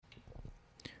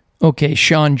Okay,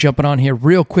 Sean, jumping on here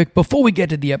real quick. Before we get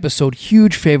to the episode,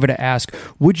 huge favor to ask.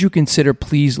 Would you consider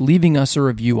please leaving us a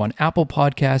review on Apple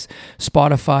Podcasts,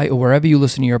 Spotify, or wherever you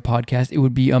listen to your podcast? It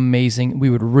would be amazing.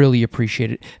 We would really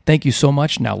appreciate it. Thank you so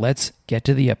much. Now let's get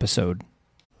to the episode.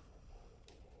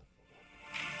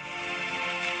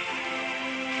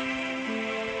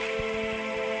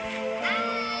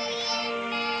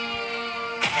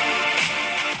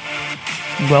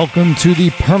 Welcome to the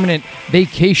Permanent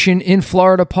Vacation in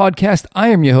Florida podcast. I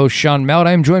am your host, Sean Mallett.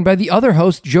 I am joined by the other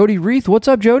host, Jody Reith. What's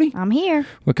up, Jody? I'm here.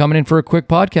 We're coming in for a quick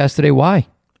podcast today. Why?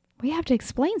 We have to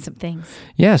explain some things.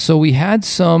 Yeah, so we had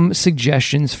some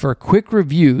suggestions for quick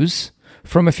reviews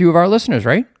from a few of our listeners,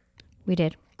 right? We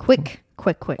did. Quick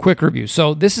reviews.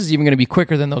 So this is even going to be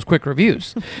quicker than those quick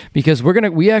reviews because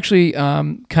we actually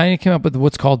kind of came up with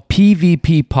what's called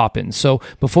PVP pop-ins. So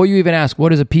before you even ask,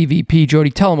 what is a PVP, Jody,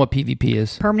 tell them what PVP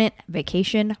is. Permanent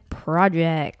Vacation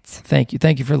Project. Thank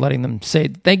you for letting them say,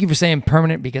 thank you for saying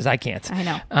permanent because I can't. I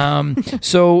know.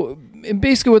 So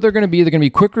basically what they're going to be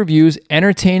quick reviews,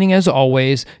 entertaining as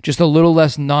always, just a little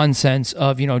less nonsense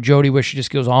of, Jody where she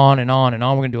just goes on and on and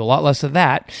on. We're going to do a lot less of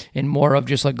that and more of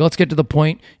just like, let's get to the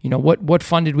point, what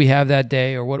fun did we have that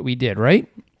day or what we did, right?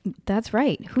 That's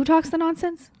right. Who talks the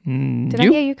nonsense? Did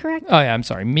you? I hear you correct? Oh, yeah, I'm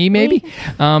sorry. Me, maybe?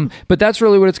 But that's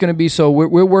really what it's going to be. So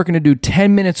we're working to do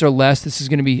 10 minutes or less. This is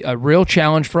going to be a real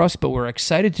challenge for us, but we're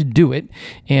excited to do it.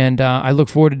 And I look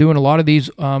forward to doing a lot of these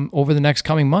over the next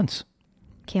coming months.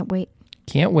 Can't wait.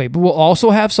 But we'll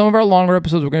also have some of our longer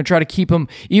episodes. We're going to try to keep them,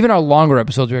 even our longer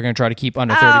episodes, we're going to try to keep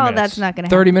under 30 minutes. Oh, that's not going to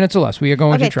happen. 30 minutes or less. We are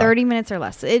going to try. 30 minutes or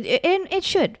less. It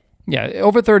should. Yeah,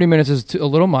 over 30 minutes is a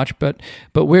little much, but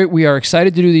we are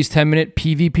excited to do these 10-minute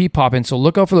PVP pop-ins, so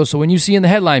look out for those. So when you see in the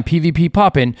headline PVP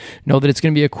pop-in, know that it's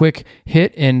going to be a quick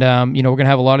hit, and we're going to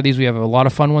have a lot of these. We have a lot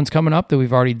of fun ones coming up that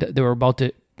we're about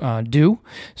to do.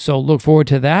 So look forward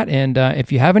to that. And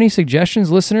if you have any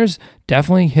suggestions, listeners,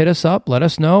 definitely hit us up. Let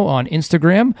us know on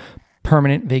Instagram,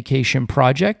 Permanent Vacation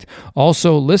Project.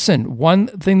 Also, listen, one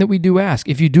thing that we do ask,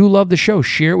 if you do love the show,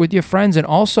 share it with your friends and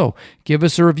also give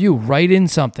us a review. Write in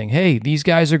something. Hey, these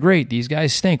guys are great. These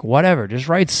guys stink. Whatever. Just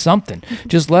write something.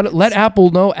 Just let Apple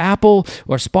know, Apple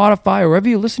or Spotify or wherever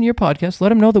you listen to your podcast, let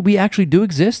them know that we actually do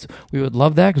exist. We would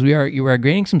love that because you are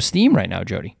gaining some steam right now,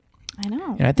 Jody. I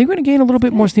know. And I think we're going to gain a little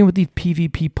bit more steam with these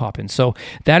PVP pop-ins. So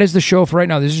that is the show for right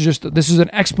now. This is an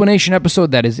explanation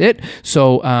episode. That is it.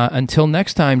 So until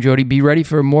next time, Jody, be ready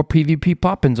for more PVP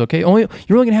pop-ins, okay? You're only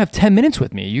going to have 10 minutes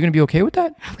with me. You're going to be okay with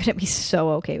that? I'm going to be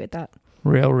so okay with that.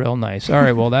 Real nice. All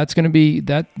right, well, that's going to be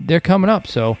that. They're coming up.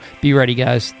 So be ready,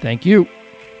 guys. Thank you.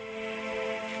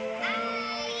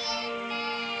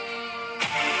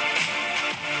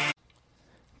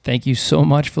 Thank you so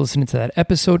much for listening to that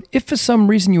episode. If for some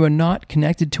reason you are not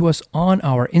connected to us on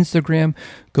our Instagram,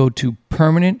 go to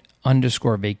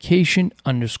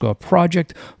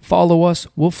permanent_vacation_project. Follow us.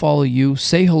 We'll follow you.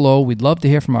 Say hello. We'd love to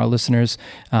hear from our listeners.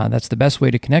 That's the best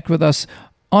way to connect with us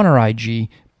on our IG,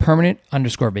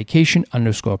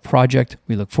 permanent_vacation_project.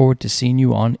 We look forward to seeing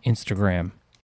you on Instagram.